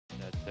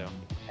that too.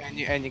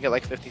 And you get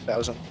like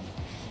 50,000.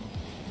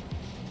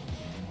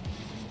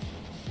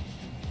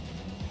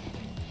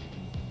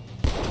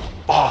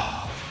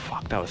 Oh,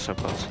 fuck, that was so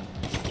close.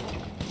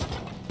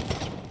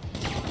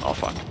 Oh,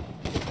 fuck.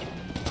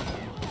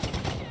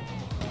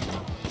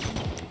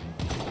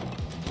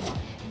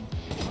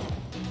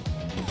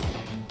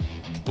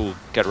 Ooh,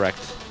 get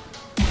wrecked.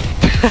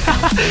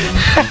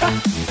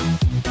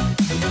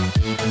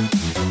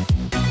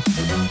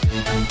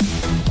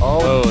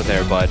 Oh,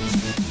 there, bud.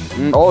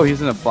 Oh,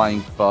 he's in a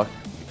flying fuck.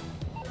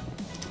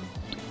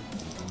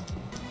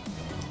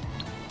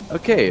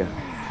 Okay,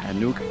 a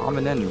new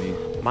common enemy.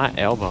 My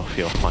elbow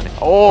feel funny.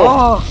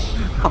 Oh!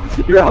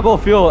 Your elbow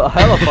feel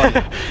hella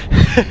funny.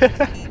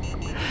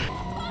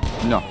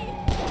 No.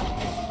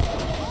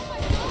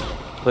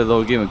 Play a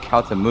little game of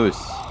cat and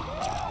moose.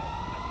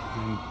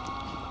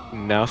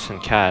 Mouse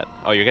and cat.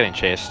 Oh, you're getting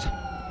chased.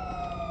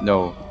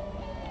 No.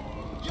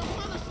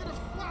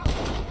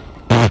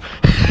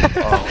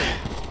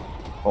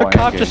 The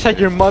cop just said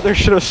your mother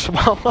should have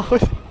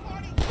swallowed.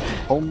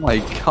 Oh my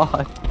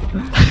god.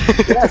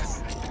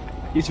 Yes!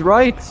 He's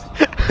right!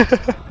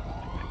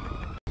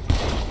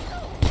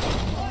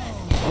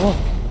 Oh,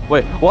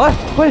 wait, what?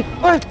 Wait,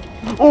 what?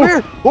 Oh,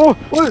 where? oh,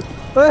 what?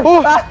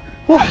 oh,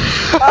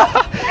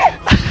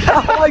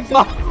 Oh my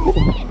god!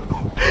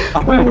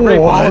 I'm gonna rape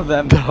all of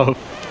them. The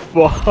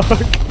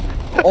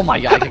fuck? Oh my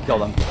god, I can kill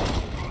them.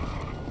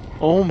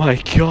 Oh my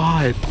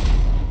god.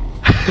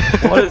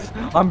 What is?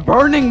 I'm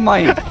burning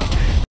my.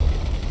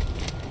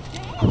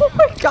 Oh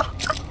my god.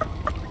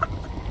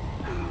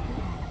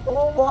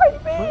 Oh my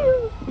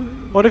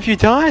man. What have you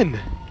done?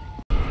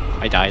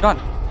 I died. John,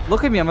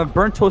 look at me. I'm a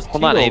burnt toast.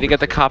 Hold on, I need to get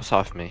the cops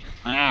off me.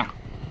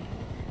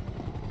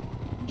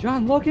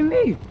 John, look at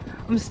me.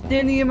 I'm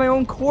standing in my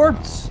own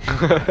corpse.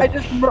 I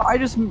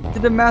just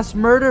did a mass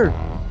murder.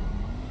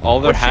 All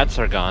their hats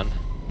are gone.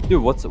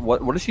 Dude,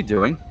 what is she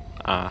doing?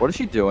 What is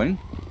she doing?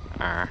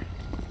 I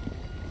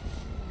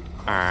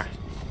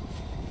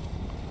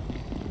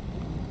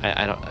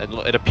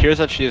don't. It appears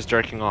that she is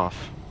jerking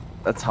off.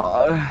 That's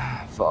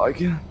hot. Fuck.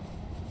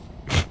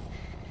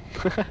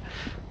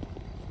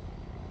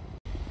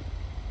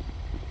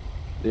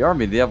 The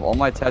army, they have all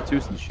my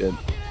tattoos and shit.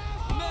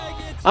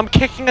 I'm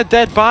kicking a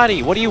dead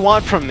body. What do you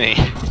want from me?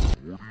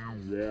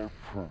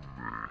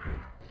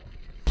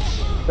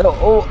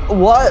 Oh,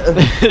 what?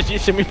 Did you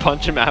see me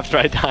punch him after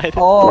I died?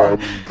 Oh.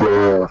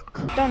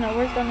 Donut,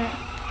 where's Donut?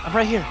 I'm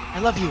right here. I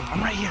love you.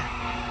 I'm right here.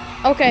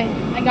 Okay,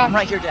 I got I'm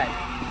right here, Dad.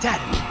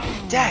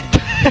 Dad.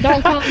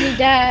 Don't call me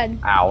Dad.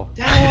 Ow.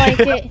 I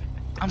don't like it.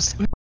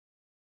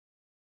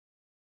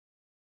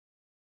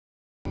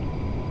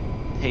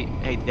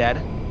 Hey,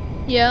 Dad.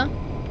 Yeah?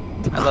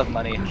 I love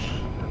money.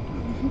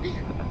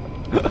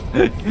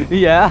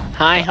 Yeah.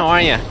 Hi, how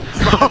are you?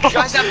 You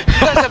guys have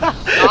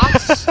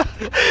yachts?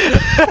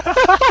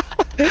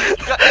 You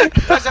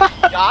guys have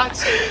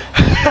yachts?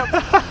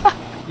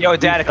 Yo,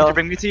 Dad, could you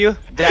bring me to you?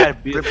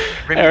 Dad, bring me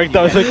Eric, to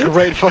you. that was a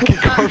great fucking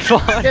car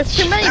fly. There's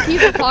too many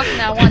people talking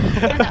at once. It's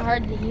kind of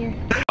hard to hear.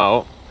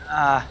 Oh.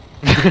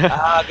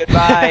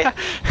 Goodbye.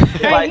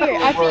 Right here.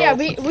 Actually, yeah,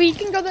 we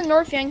can go to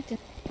North Yankton.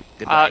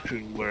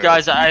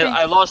 Guys,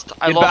 I lost.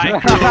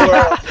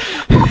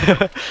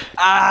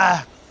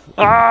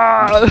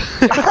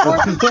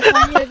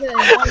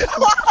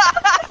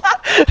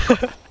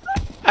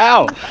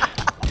 Ow!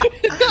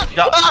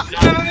 No.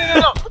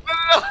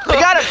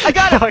 I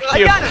got him!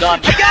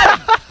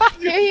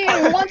 Here,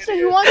 who wants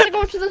to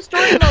go to the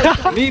story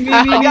mode? Me. I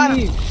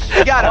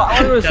got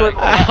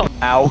him!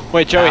 Ow.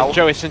 Wait,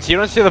 Joey, since you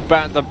don't see the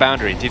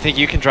boundary, do you think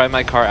you can drive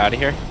my car out of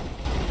here?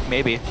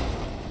 Maybe.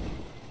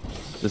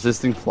 Does this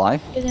thing fly?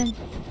 Get in.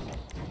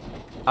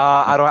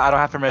 I don't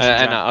have permission.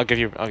 And I'll give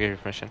you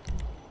permission.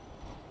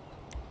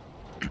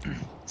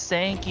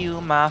 Thank you,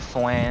 my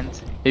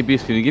friend. Hey,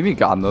 Beast, can you give me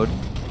God mode?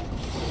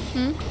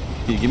 Hmm?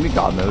 Can you give me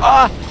God mode?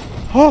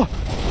 Oh!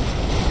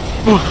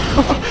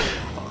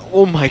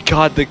 Oh my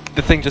god, the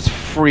thing just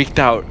freaked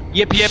out.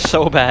 Yep.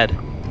 So bad.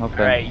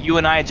 Okay. Alright, you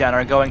and I, Jen,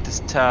 are going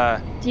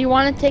to Do you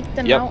want to take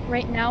them out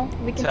right now?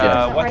 We can take them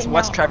out right now.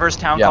 what's Trevor's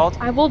town called?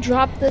 I will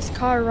drop this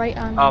car right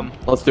on.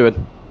 Let's do it.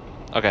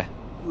 Okay.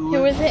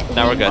 Who is it?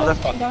 Now we're good.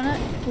 Donut?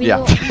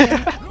 Yeah.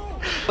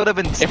 Would have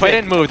been. If I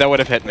didn't move, that would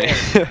have hit me.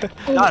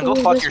 God, go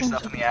fuck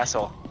yourself in the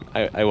asshole.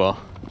 I will.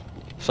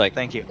 It's like.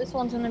 Thank you. This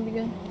one's gonna be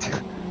good.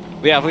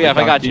 Yeah, I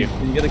got you.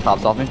 Can you get the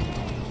cops off me?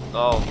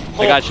 Oh.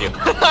 I got you.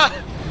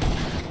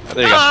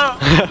 There you go.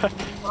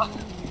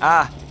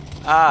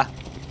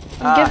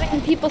 I'm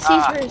giving people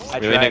Caesars.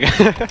 Really,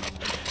 nigga?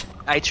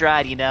 I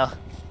tried, you know.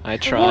 I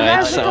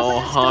tried guys, look so up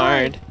in the sky.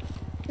 hard.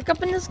 Look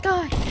up in the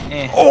sky.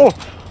 Oh!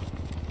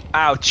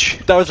 Ouch.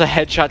 That was a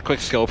headshot quick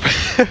scope.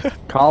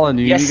 Colin,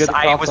 you need to Yes, get the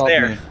I cops was off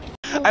there. me.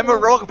 I'm a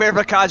rogue bear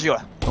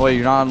Bacagua. Oh, wait,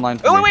 you're not online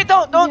for me. Wait,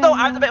 don't. I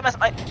have to bank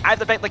I have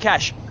to bank the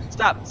cash.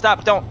 Stop.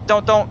 Don't.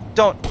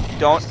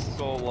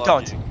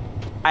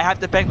 I have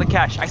to bank the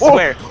cash. I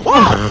swear.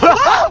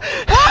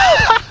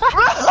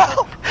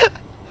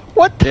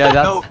 What? Yeah,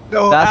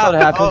 that's what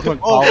happens when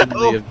Colin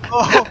leaves.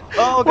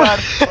 Oh god.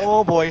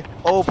 Oh boy.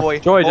 Oh boy.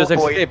 Joey, oh just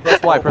boy. escape.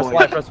 Press Y, Oh press boy.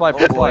 Y, press Y, Oh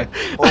press boy. Y.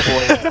 Oh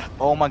boy.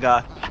 Oh my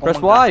god. Oh Press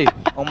my Y.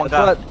 god. Oh my That's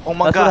god. what- Oh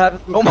my that's what god.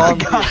 happens when Oh my Colin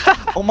god.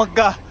 Oh my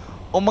god.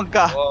 Oh my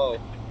god. Whoa.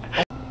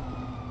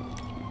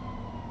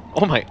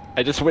 Oh my!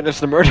 I just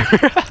witnessed a murder.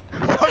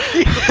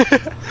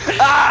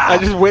 Ah! I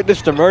just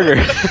witnessed a murder.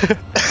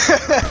 There's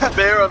a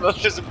bear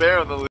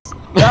on the loose.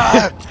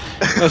 Ah!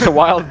 There's a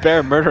wild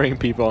bear murdering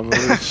people on the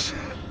loose.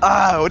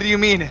 Ah, what do you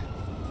mean?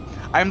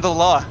 I'm the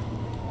law.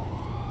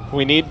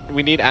 We need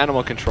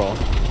animal control.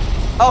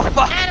 Oh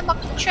fuck! Animal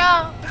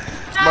control.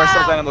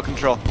 Marcel's animal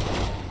control.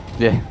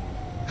 Yeah.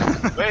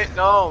 Wait,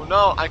 no,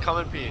 I come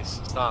in peace.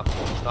 Stop.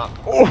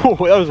 Oh,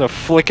 that was a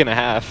flick and a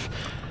half.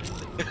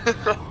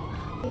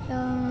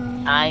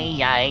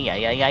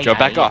 Joe,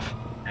 back off.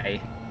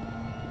 Aye.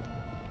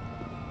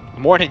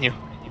 I'm warning you.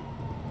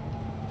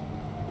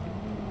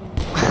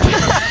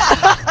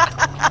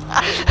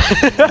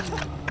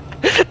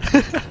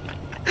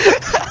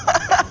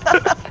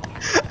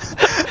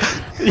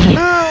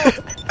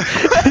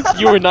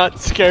 You were not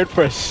scared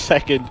for a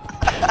second.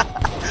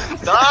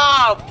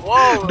 Stop!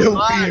 Whoa, No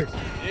relax, fear.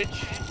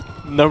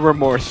 bitch. No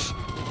remorse.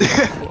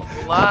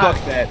 Relax.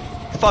 Fuck that.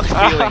 Fuck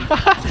feeling.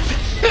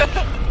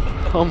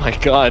 Oh my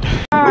god.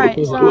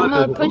 Alright, so I'm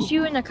gonna put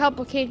you in a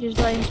couple cages,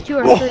 like 2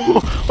 or 3.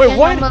 Wait, Then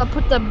what? I'm gonna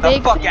put the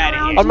big fuck thing outta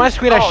around here. On my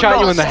screen, I Oh, shot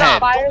no, you in the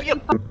stop. head. Don't be a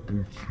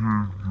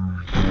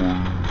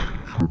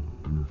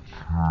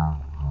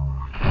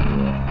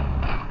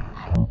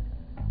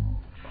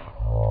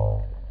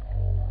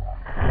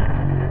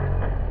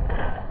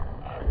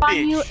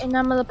on you, and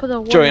I'm gonna put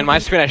a Joey, on my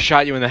screen, I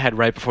shot you in the head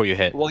right before you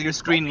hit. Well, your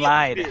screen Don't be a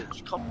lied.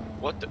 bitch. Come.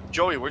 What the?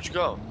 Joey, where'd you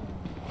go?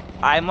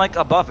 I'm like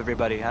above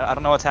everybody. I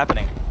don't know what's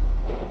happening.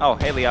 Oh,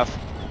 hey, Leof.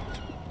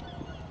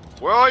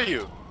 Where are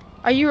you?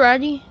 Are you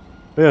ready?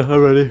 Yeah,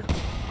 I'm ready.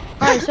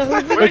 Alright, so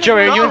who's Wait,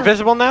 Joey, are you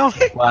invisible now?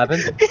 What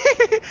happened?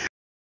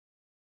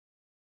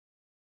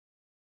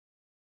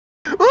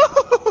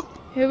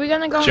 Who are we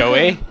gonna go?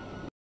 Joey?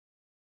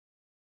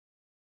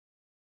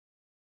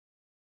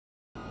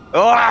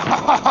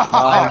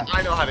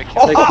 I know how to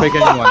kill. Pick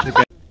anyone. Pick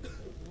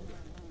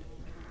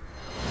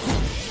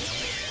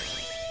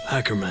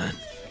Hacker Man.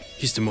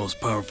 He's the most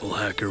powerful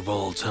hacker of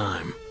all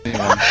time.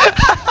 anyone.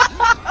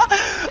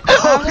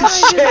 I'm gonna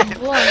do the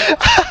blood.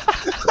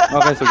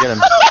 Okay, so get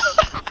him.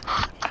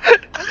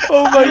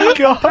 Oh my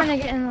god. Trying to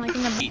get in like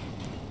in the.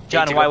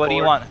 John, why? What do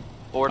you want?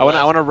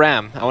 I want to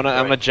ram. I want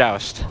to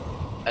joust.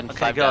 And Okay,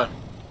 5 go. down.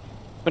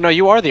 But no,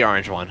 you are the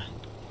orange one.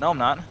 No, I'm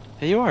not.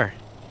 Yeah, you are.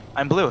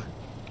 I'm blue.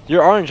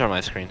 You're orange on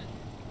my screen.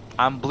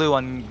 I'm blue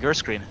on your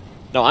screen.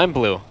 No, I'm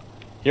blue.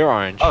 You're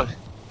orange. Oh.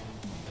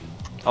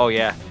 Oh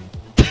yeah.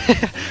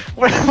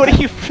 what are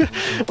you?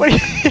 What are you?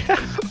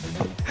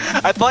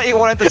 I thought you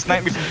wanted to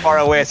snipe me from far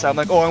away, so I'm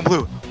like, oh, I'm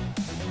blue.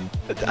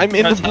 I'm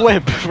in the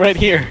blimp right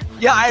here.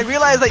 Yeah, I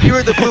realized that you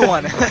were the blue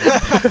one.